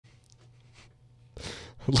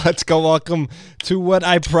Let's go. Welcome to what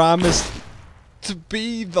I promised to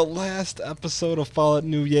be the last episode of Fallout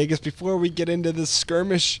New Vegas. Before we get into this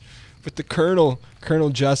skirmish with the Colonel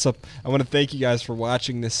Jessup, I want to thank you guys for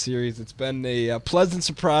watching this series. It's been a pleasant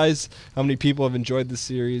surprise how many people have enjoyed the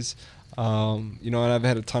series. You know, and I've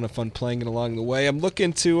had a ton of fun playing it along the way. I'm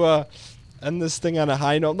looking to end this thing on a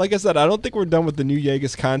high note. Like I said, I don't think we're done with the New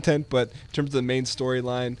Vegas content, but in terms of the main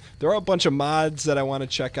storyline, there are a bunch of mods that I want to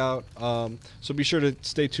check out. So be sure to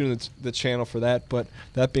stay tuned to the channel for that. But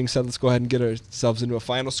that being said, let's go ahead and get ourselves into a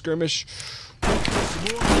final skirmish.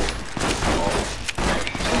 Jeez,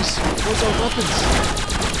 where's our weapons?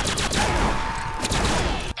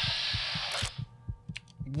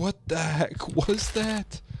 What the heck was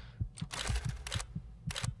that?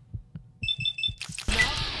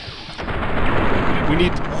 We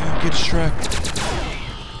need to get Shrek.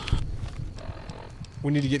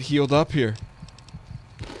 We need to get healed up here.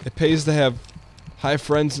 It pays to have high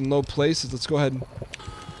friends in low places. Let's go ahead and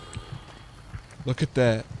look at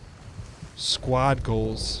that. Squad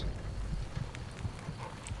goals.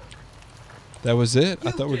 That was it?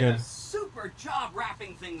 I thought we were gonna. Super job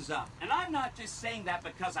wrapping things up, and I'm not just saying that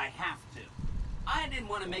because I have to. I didn't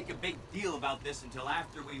want to make a big deal about this until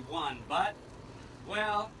after we won, but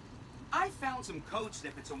well, I found some code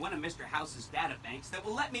snippets in one of Mr. House's databanks that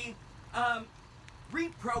will let me,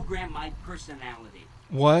 reprogram my personality.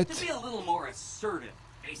 What? To be a little more assertive,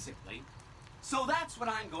 basically. So that's what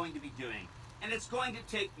I'm going to be doing. And it's going to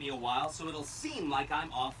take me a while, so it'll seem like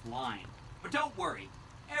I'm offline. But don't worry,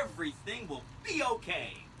 everything will be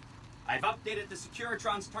okay. I've updated the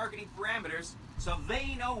Securitron's targeting parameters, so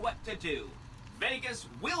they know what to do. Vegas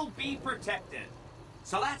will be protected.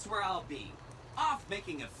 So that's where I'll be. Off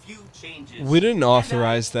making a few changes. We didn't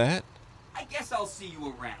authorize that. I guess I'll see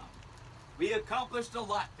you around. We accomplished a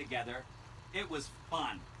lot together. It was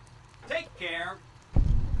fun. Take care.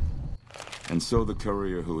 And so the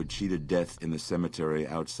courier who had cheated death in the cemetery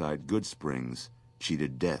outside Good Springs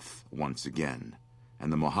cheated death once again,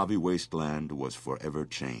 and the Mojave Wasteland was forever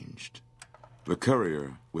changed. The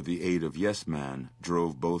courier, with the aid of Yes Man,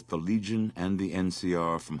 drove both the Legion and the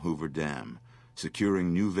NCR from Hoover Dam,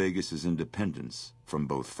 securing New Vegas's independence from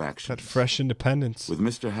both factions. That fresh independence. With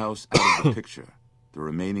Mr. House out of the picture, the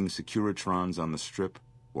remaining Securitrons on the Strip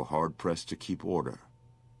were hard-pressed to keep order.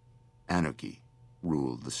 Anarchy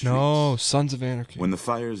ruled the streets. No, Sons of Anarchy. When the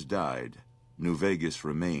fires died, New Vegas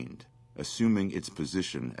remained, assuming its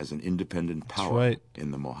position as an independent power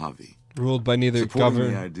in the Mojave. Ruled by neither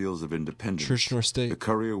Supporting the ideals of independence, church nor state. The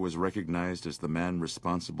courier was recognized as the man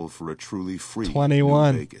responsible for a truly free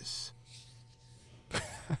 21. New Vegas.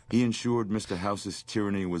 He ensured Mr. House's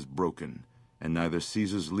tyranny was broken, and neither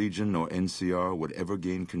Caesar's Legion nor NCR would ever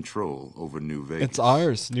gain control over New Vegas. It's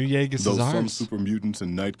ours. New Vegas is ours. Though some super mutants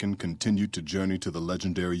in Nightkin continued to journey to the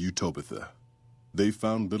legendary Utopia, they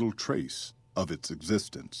found little trace of its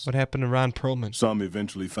existence. What happened to Ron Perlman? Some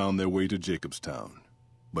eventually found their way to Jacobstown,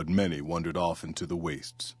 but many wandered off into the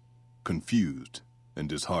wastes, confused and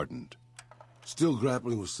disheartened. Still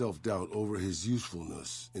grappling with self-doubt over his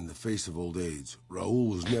usefulness in the face of old age,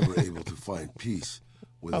 Raul was never able to find peace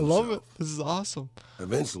with himself. I love it. This is awesome.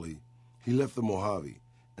 Eventually, he left the Mojave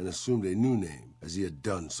and assumed a new name, as he had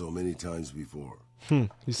done so many times before.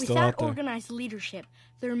 He's still out there. Without organized leadership,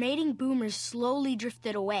 the remaining boomers slowly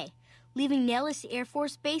drifted away, leaving Nellis Air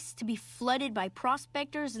Force Base to be flooded by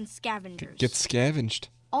prospectors and scavengers. Get scavenged.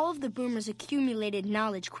 All of the boomers' accumulated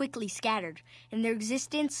knowledge quickly scattered, and their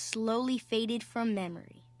existence slowly faded from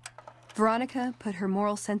memory. Veronica put her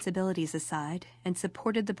moral sensibilities aside and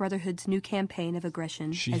supported the Brotherhood's new campaign of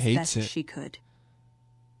aggression as best she could.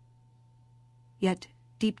 Yet,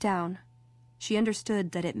 deep down, she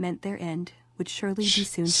understood that it meant their end would surely be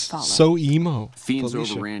soon to follow. So emo. Fiends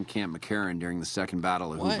overran Camp McCarran during the Second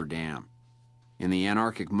Battle of Hoover Dam. In the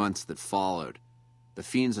anarchic months that followed, the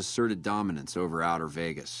Fiends asserted dominance over Outer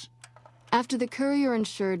Vegas. After the courier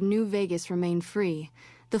ensured New Vegas remained free,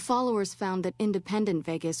 the followers found that independent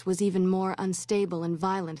Vegas was even more unstable and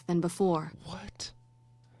violent than before. What?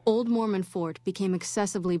 Old Mormon Fort became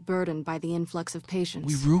excessively burdened by the influx of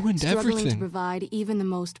patients. We ruined everything. Struggling to provide even the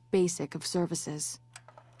most basic of services.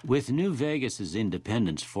 With New Vegas's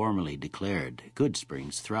independence formally declared, Good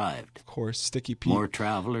Springs thrived. Of course, Sticky Pete. More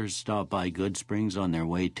travelers stopped by Good Springs on their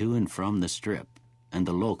way to and from the Strip, and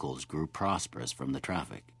the locals grew prosperous from the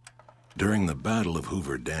traffic. During the Battle of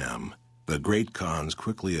Hoover Dam, the Great Khans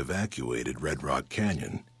quickly evacuated Red Rock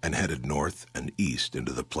Canyon and headed north and east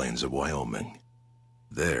into the plains of Wyoming.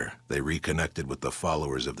 There, they reconnected with the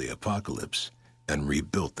followers of the Apocalypse and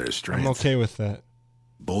rebuilt their strength. I'm okay with that.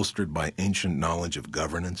 Bolstered by ancient knowledge of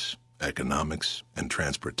governance, economics, and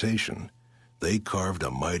transportation, they carved a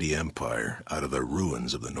mighty empire out of the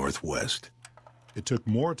ruins of the Northwest. It took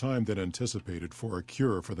more time than anticipated for a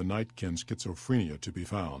cure for the Nightkin schizophrenia to be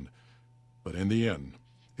found. But in the end,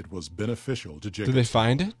 it was beneficial to Jacobstown. Did they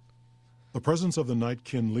find it? The presence of the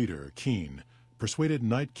Nightkin leader, Keen, persuaded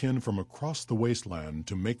Nightkin from across the wasteland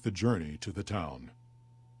to make the journey to the town.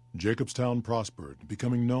 Jacobstown prospered,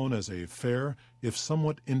 becoming known as a fair, if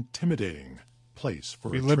somewhat intimidating, place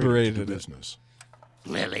for a trade to do business.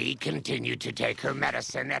 Lily continued to take her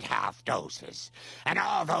medicine at half doses, and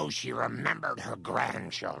although she remembered her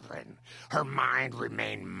grandchildren, her mind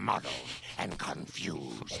remained muddled and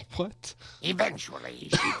confused. What? Eventually,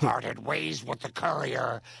 she parted ways with the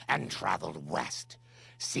courier and traveled west,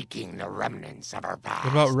 seeking the remnants of her past.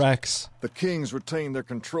 What about Rex? The Kings retained their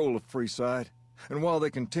control of Freeside, and while they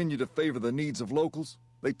continued to favor the needs of locals,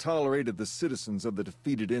 they tolerated the citizens of the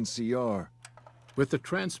defeated NCR. With the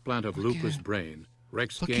transplant of Luca's brain,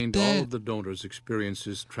 Rex gained all of the donor's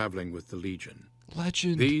experiences traveling with the Legion.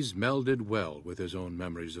 Legend. These melded well with his own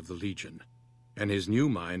memories of the Legion, and his new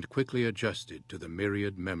mind quickly adjusted to the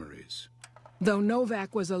myriad memories. Though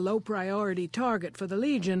Novak was a low-priority target for the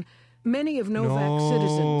Legion, many of Novak's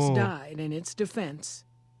citizens died in its defense.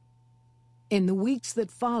 In the weeks that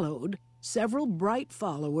followed, several bright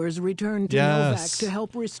followers returned to Novak to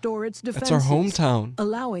help restore its defenses. That's our hometown.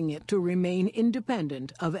 Allowing it to remain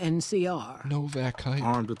independent of NCR. Novak hype.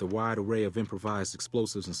 Armed with a wide array of improvised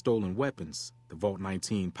explosives and stolen weapons, the Vault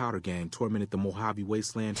 19 powder gang tormented the Mojave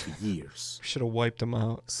Wasteland for years. Should have wiped them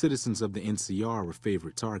out. Citizens of the NCR were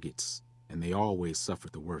favorite targets, and they always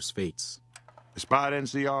suffered the worst fates. Despite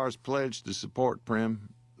NCR's pledge to support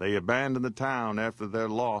Prim, they abandoned the town after their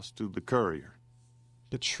loss to the courier.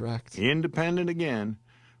 Get tracked. Independent again,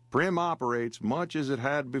 Prim operates much as it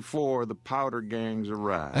had before the powder gangs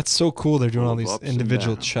arrived. That's so cool. They're doing all these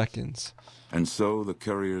individual check-ins. And so the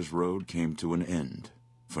courier's road came to an end,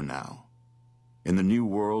 for now. In the new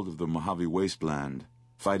world of the Mojave Wasteland,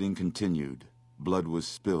 fighting continued, blood was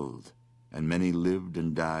spilled, and many lived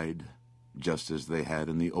and died just as they had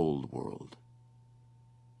in the old world.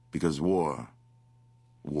 Because war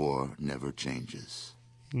never changes.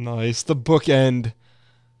 Nice. The bookend.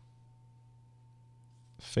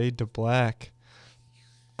 Fade to black.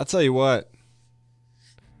 I'll tell you what.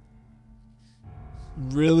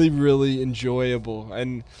 Really, really enjoyable.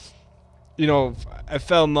 And, you know, I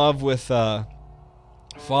fell in love with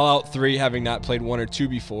Fallout 3, having not played 1 or 2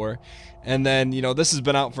 before. And then, you know, this has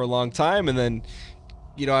been out for a long time. And then,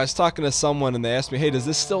 you know, I was talking to someone and they asked me, hey, does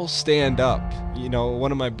this still stand up? You know,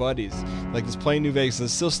 one of my buddies, like, is playing New Vegas,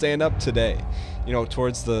 does it still stand up today? You know,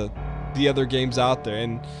 towards the other games out there,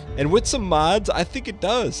 and with some mods, I think it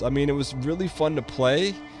does. I mean, it was really fun to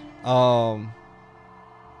play.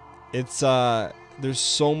 It's there's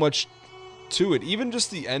so much to it, even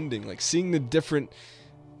just the ending, like seeing the different,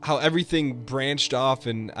 how everything branched off,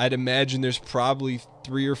 and I'd imagine there's probably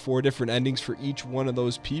 3 or 4 different endings for each one of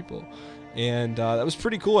those people, and that was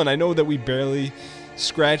pretty cool. And I know that we barely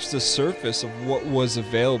scratched the surface of what was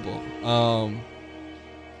available.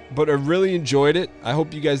 But I really enjoyed it. I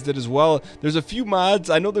hope you guys did as well. There's a few mods.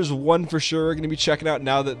 I know there's one for sure we're going to be checking out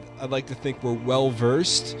now that I'd like to think we're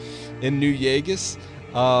well-versed in New Vegas.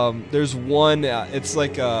 There's one, it's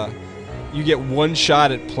like you get one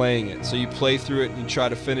shot at playing it. So you play through it and you try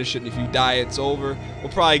to finish it, and if you die, it's over.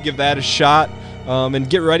 We'll probably give that a shot and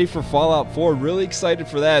get ready for Fallout 4. Really excited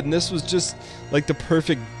for that. And this was just like the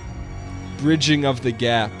perfect bridging of the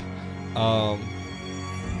gap.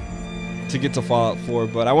 To get to Fallout 4,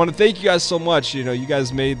 but I want to thank you guys so much. You know, you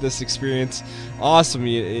guys made this experience awesome.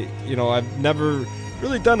 You know, I've never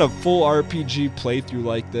really done a full RPG playthrough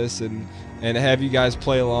like this, and have you guys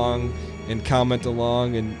play along and comment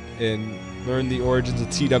along and learn the origins of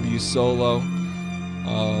TW Solo.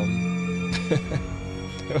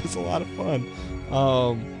 It was a lot of fun.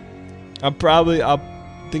 I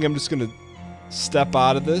think I'm just gonna step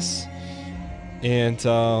out of this and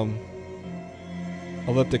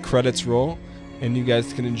I'll let the credits roll, and you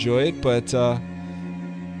guys can enjoy it. But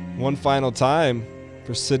one final time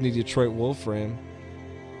for Sydney Detroit Wolfram.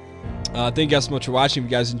 Thank you guys so much for watching. If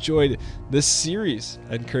you guys enjoyed this series,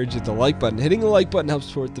 I encourage you to hit the like button. Hitting the like button helps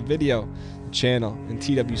support the video, the channel, and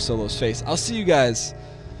TW Solo's face. I'll see you guys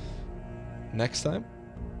next time.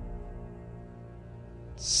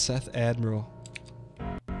 Seth Admiral.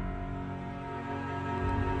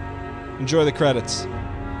 Enjoy the credits.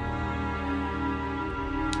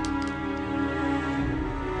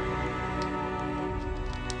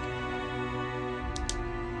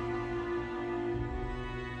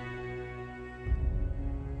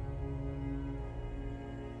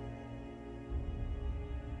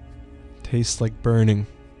 Tastes like burning.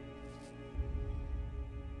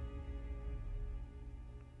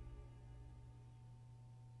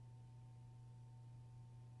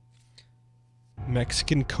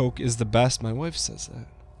 Mexican Coke is the best. My wife says that.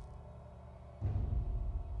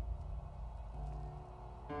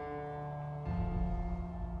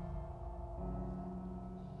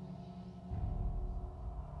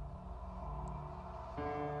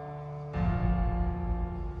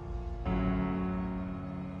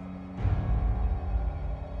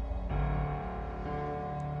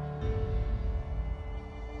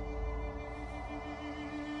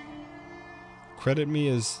 Credit me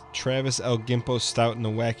as Travis El Gimpo Stout in the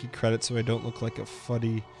wacky credit so I don't look like a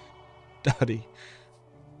fuddy duddy.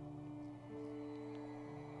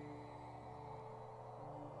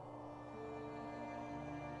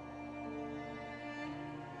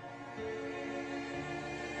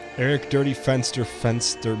 Eric Dirty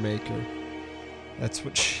Fenster Maker. That's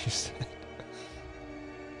what she said.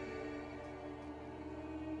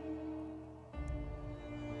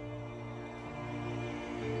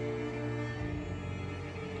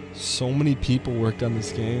 So many people worked on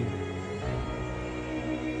this game.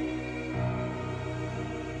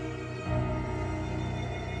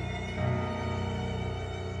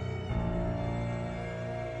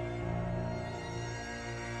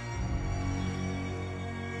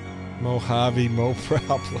 Mojave, mo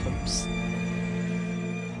problems.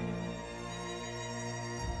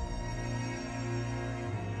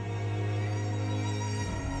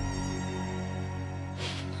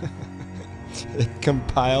 It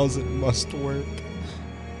compiles, it must work.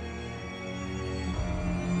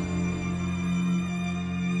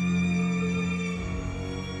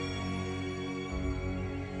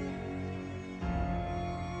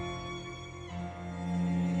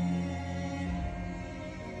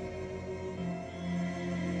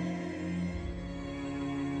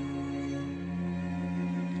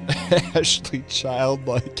 Ashley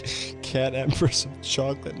Childlike Cat Empress of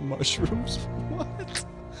Chocolate and Mushrooms. What?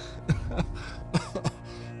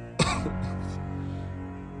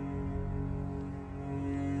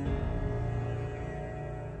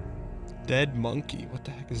 Dead Monkey. What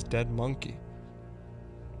the heck is Dead Monkey?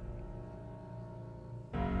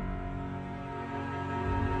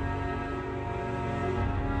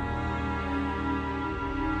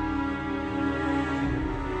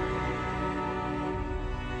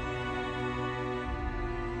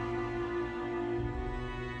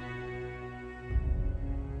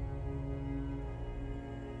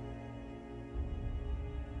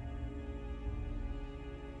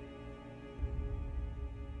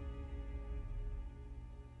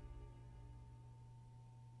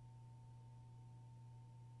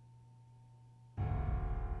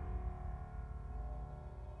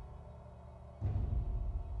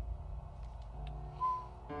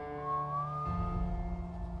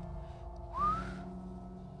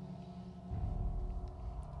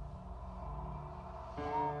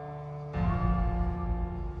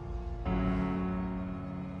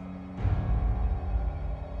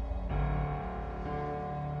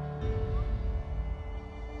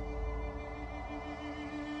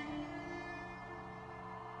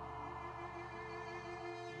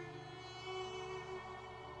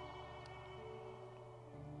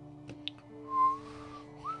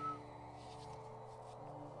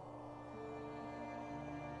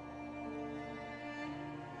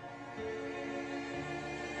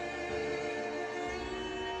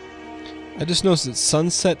 I just noticed that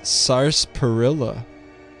Sunset Sarsaparilla.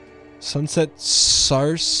 Sunset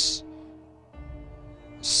Sarsaparilla?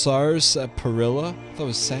 I thought it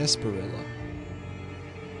was sarsaparilla.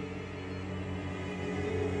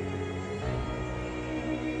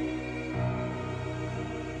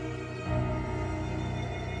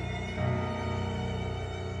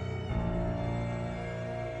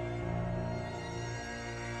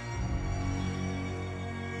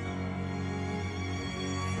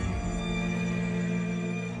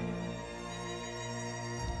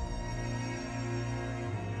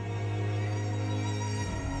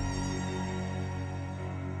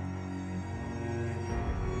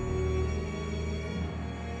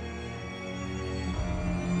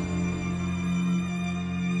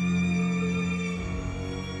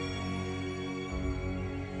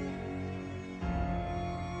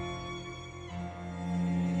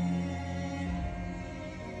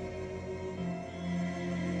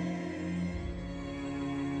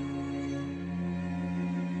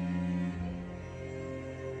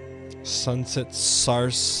 Sunset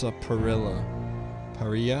Sarsaparilla.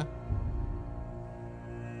 Paria?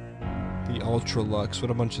 The Ultra Lux.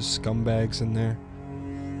 What a bunch of scumbags in there.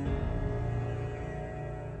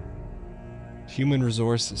 Human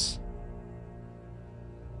Resources.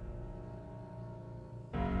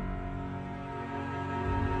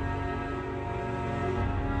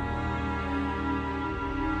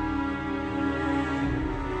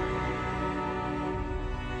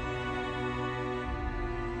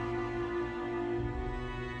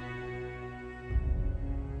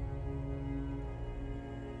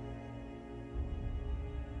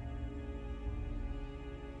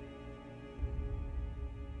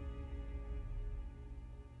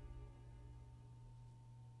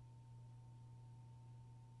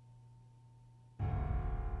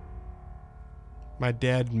 My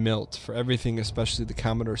dad Milt for everything, especially the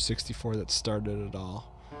Commodore 64 that started it all.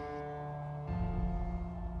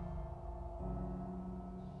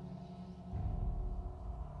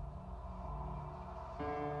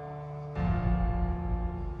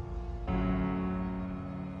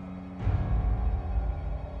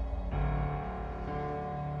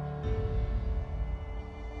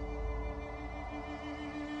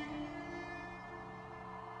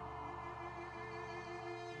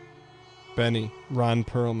 Benny, Ron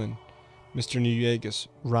Perlman. Mr. Newyegas,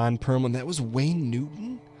 Ron Perlman. That was Wayne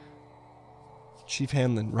Newton? Chief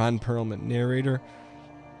Hanlon, Ron Perlman. Narrator,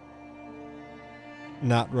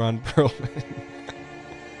 not Ron Perlman.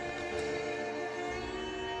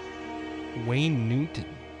 Wayne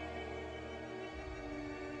Newton.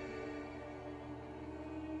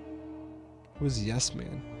 Who was Yes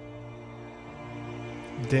Man?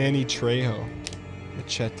 Danny Trejo.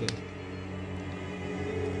 Machete.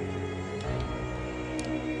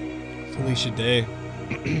 Felicia Day.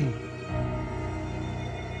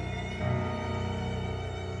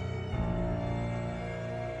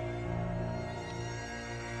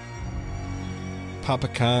 Papa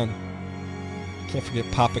Khan. Can't forget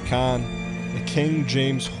Papa Khan. The King,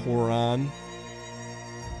 James Horan.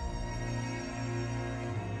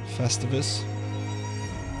 Festivus.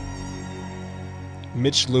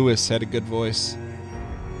 Mitch Lewis had a good voice.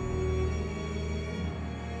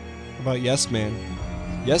 How about Yes Man?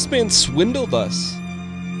 Yes Man swindled us.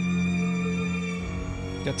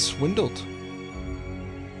 Got swindled.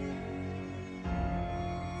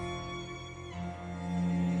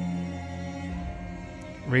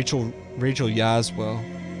 Rachel Yaswell.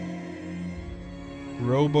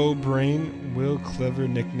 Robo Brain, Will Clever,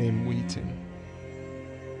 nickname Wheaton.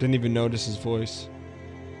 Didn't even notice his voice.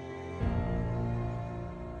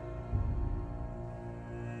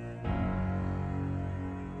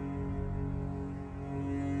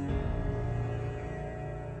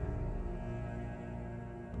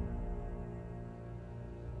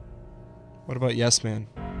 What about Yes Man?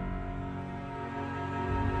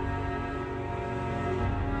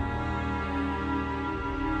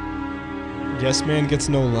 Yes Man gets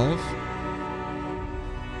no love?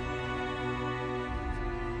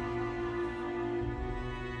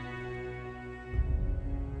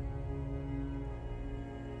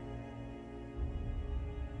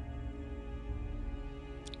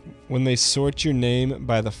 When they sort your name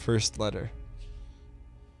by the first letter.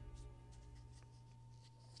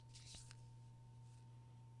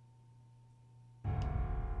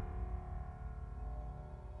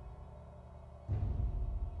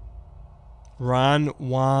 Ron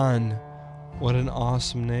Juan. What an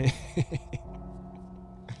awesome name. What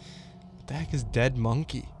the heck is Dead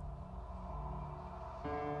Monkey?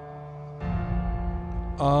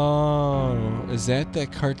 Oh, is that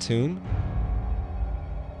cartoon?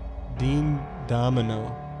 Dean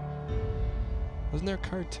Domino. Wasn't there a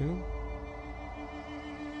cartoon?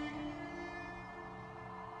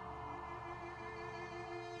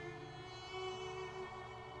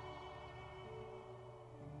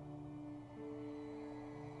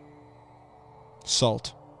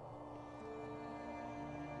 Salt.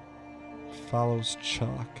 Follows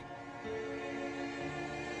chalk.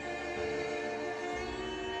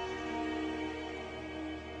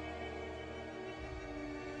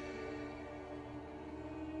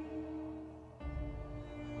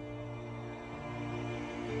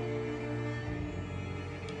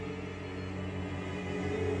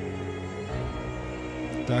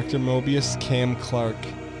 Dr. Mobius, Cam Clark.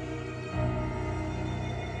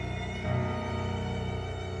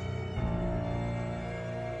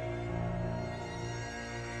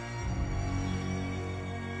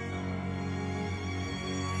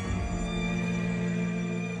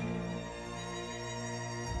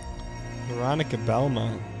 Veronica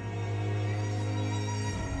Belmont.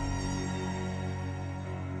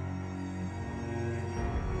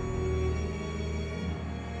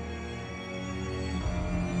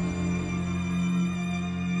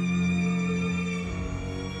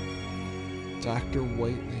 Dr.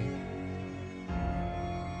 Whiteley.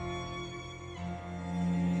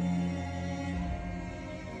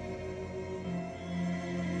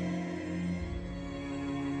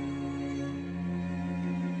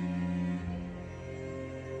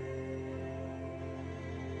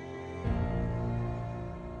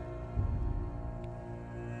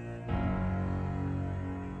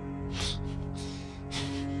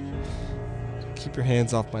 Keep your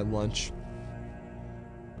hands off my lunch.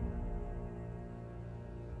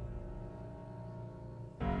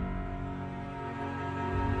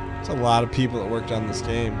 There's a lot of people that worked on this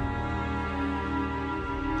game.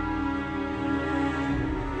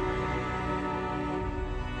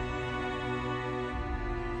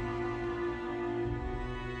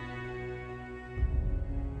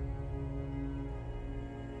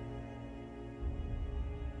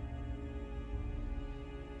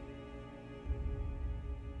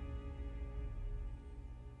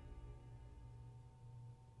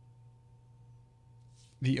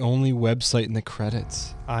 The only website in the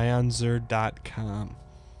credits. ionzer.com.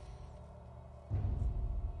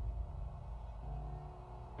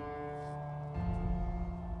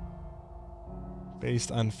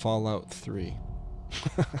 Based on Fallout 3.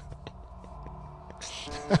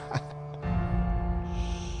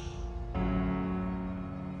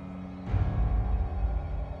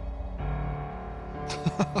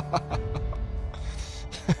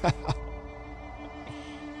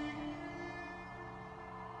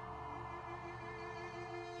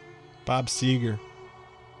 Bob Seger.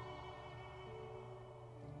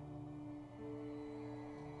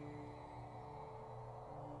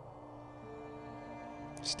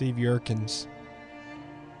 Steve Yerkins.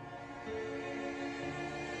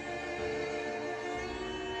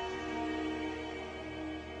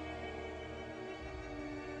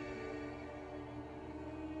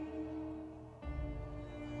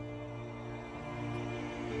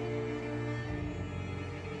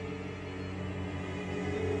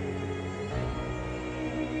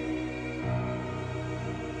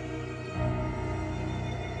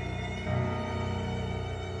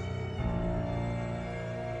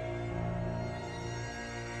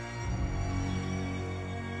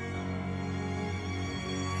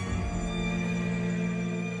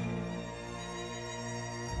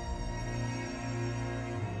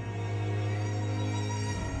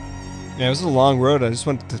 Yeah, it was a long road. I just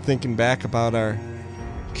went to thinking back about our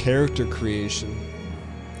character creation.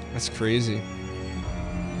 That's crazy.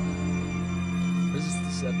 What is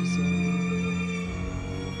this episode?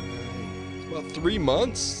 It's about 3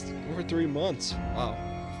 months. Over 3 months. Wow.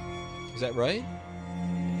 Is that right?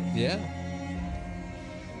 Yeah.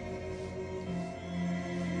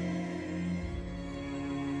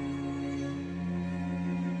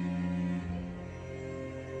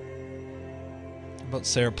 About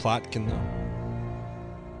Sarah Plotkin, though.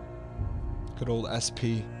 Good old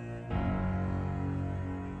SP.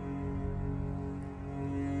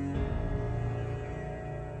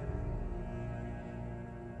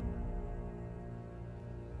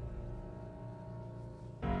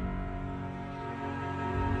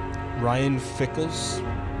 Ryan Fickles.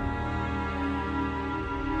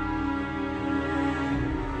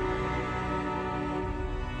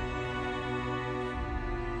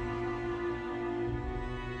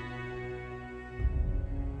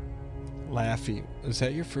 Laffy. Is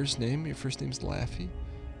that your first name? Your first name's Laffy?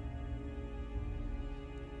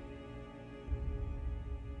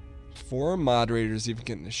 Forum moderators even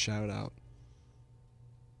getting a shout out.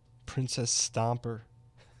 Princess Stomper.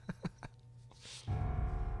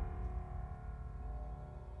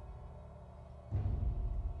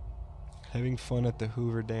 Having fun at the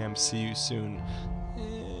Hoover Dam. See you soon.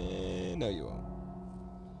 No, you won't.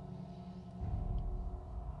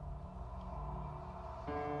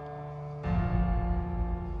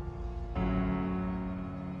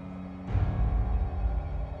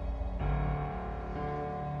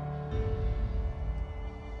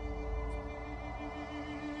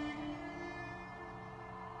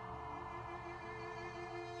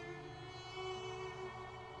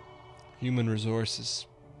 Human resources.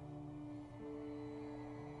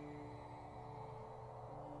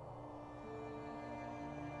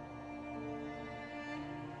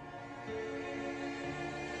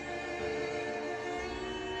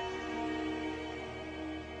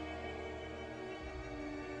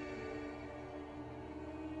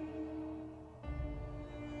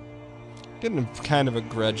 Getting kind of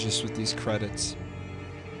egregious with these credits.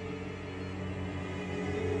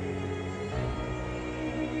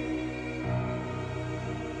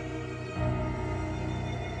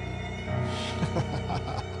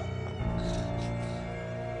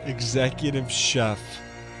 Executive chef.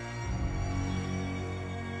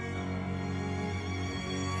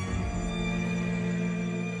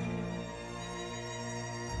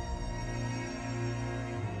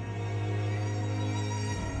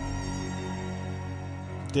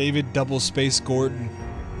 David Double Space Gordon.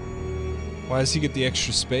 Why does he get the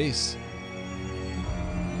extra space?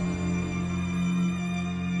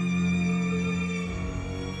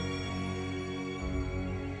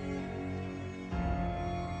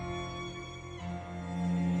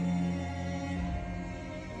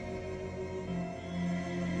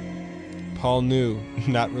 Paul New,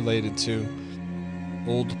 not related to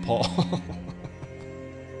Old Paul.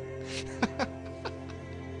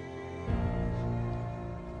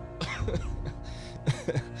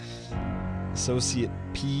 Associate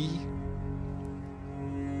P.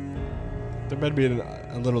 There better be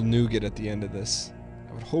a little nougat at the end of this.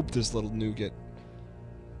 I would hope there's a little nougat.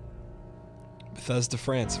 Bethesda,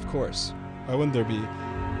 France, of course. Why wouldn't there be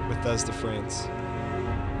Bethesda, France?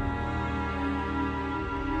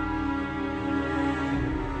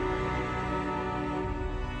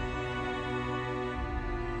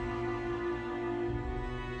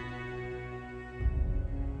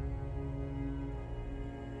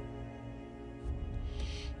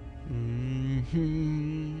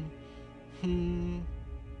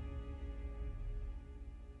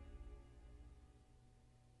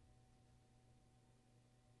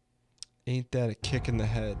 Ain't that a kick in the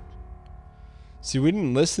head? See, we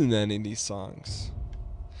didn't listen to any of these songs.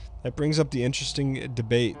 That brings up the interesting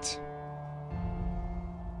debate.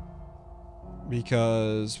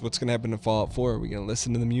 Because what's going to happen in Fallout 4? Are we going to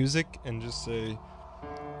listen to the music and just say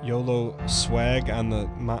YOLO swag on the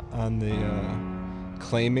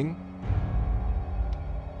claiming?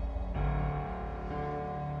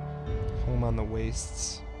 Home on the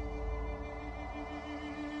wastes.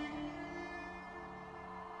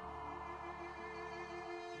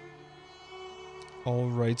 All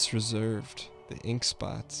rights reserved. The ink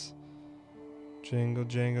spots. Jingle,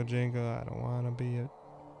 jingle, jingle. I don't want to be a...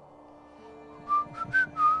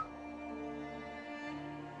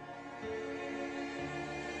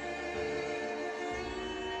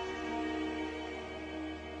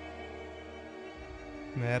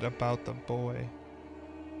 Mad about the boy.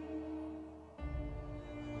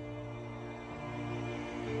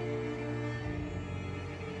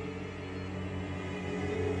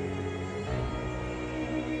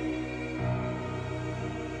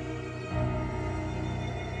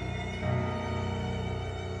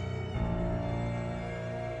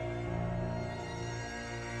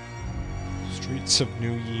 Streets of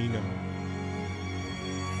New Yenum.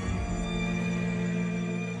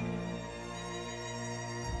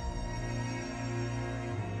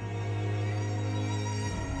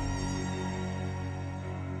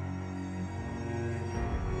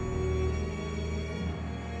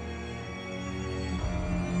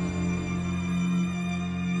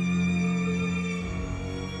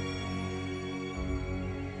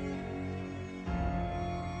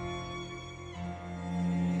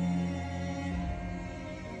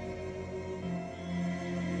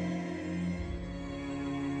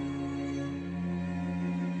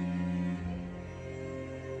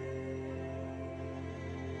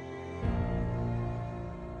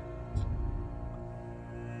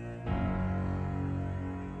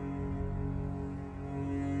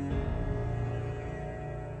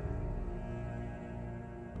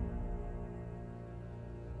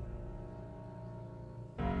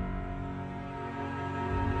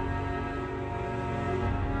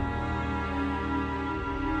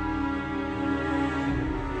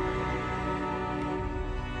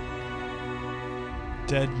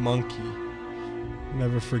 Dead monkey.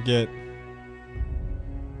 Never forget.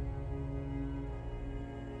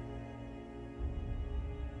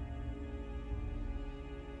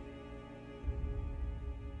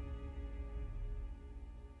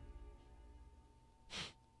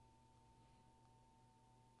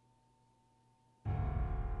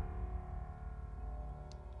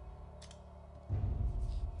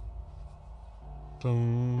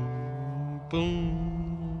 Boom, boom.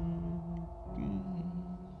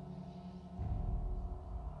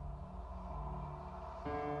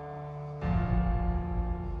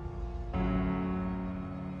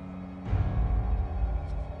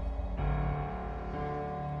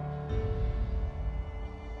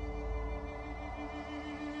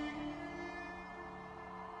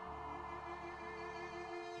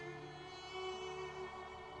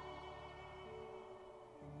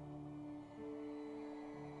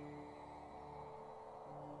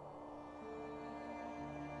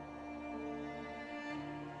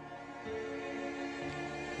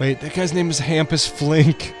 Wait, that guy's name is Hampus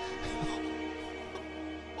Flink.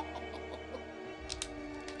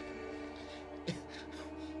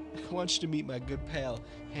 I want you to meet my good pal,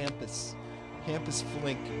 Hampus. Hampus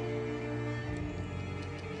Flink.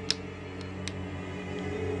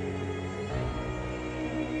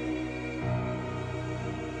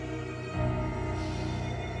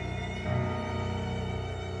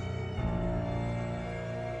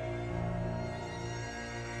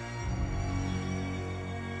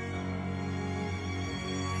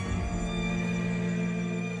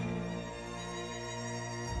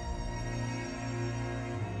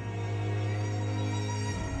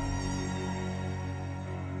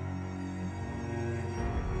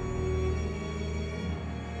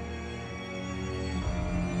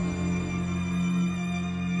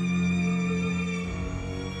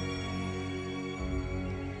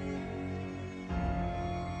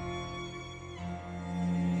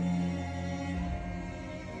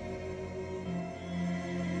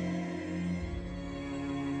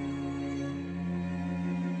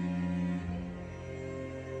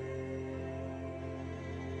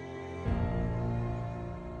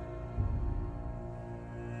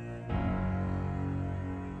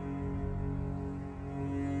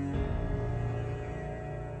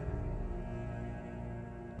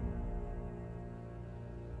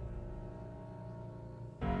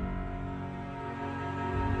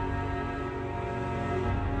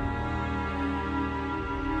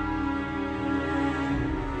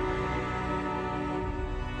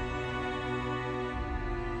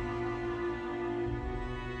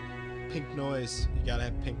 pink noise. You gotta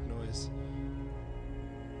have pink noise.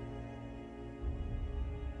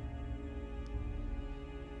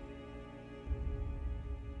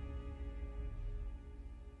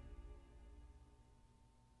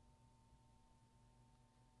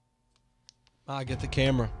 Ah, get the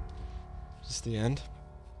camera. Is this the end?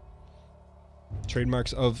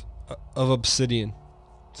 Trademarks of Obsidian.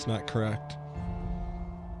 It's not correct.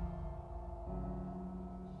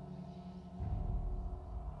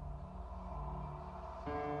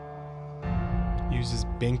 Uses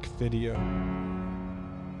Bink Video.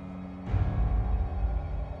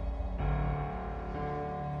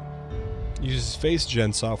 Uses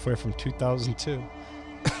FaceGen software from 2002.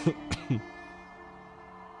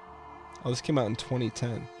 Oh, this came out in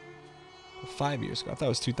 2010. 5 years ago. I thought it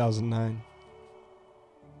was 2009.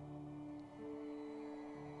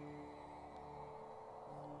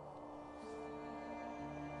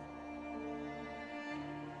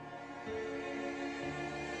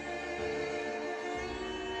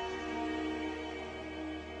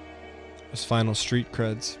 His final street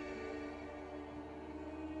creds.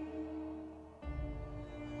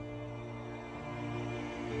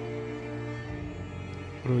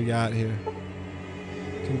 What do we got here?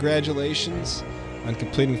 Congratulations on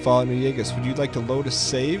completing Fallout New Vegas. Would you like to load a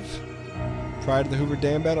save prior to the Hoover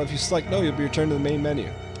Dam battle? If you select no, you'll be returned to the main menu.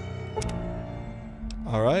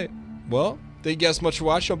 Alright. Well, thank you guys so much for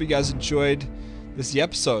watching. Hope you guys enjoyed this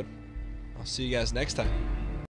episode. I'll see you guys next time.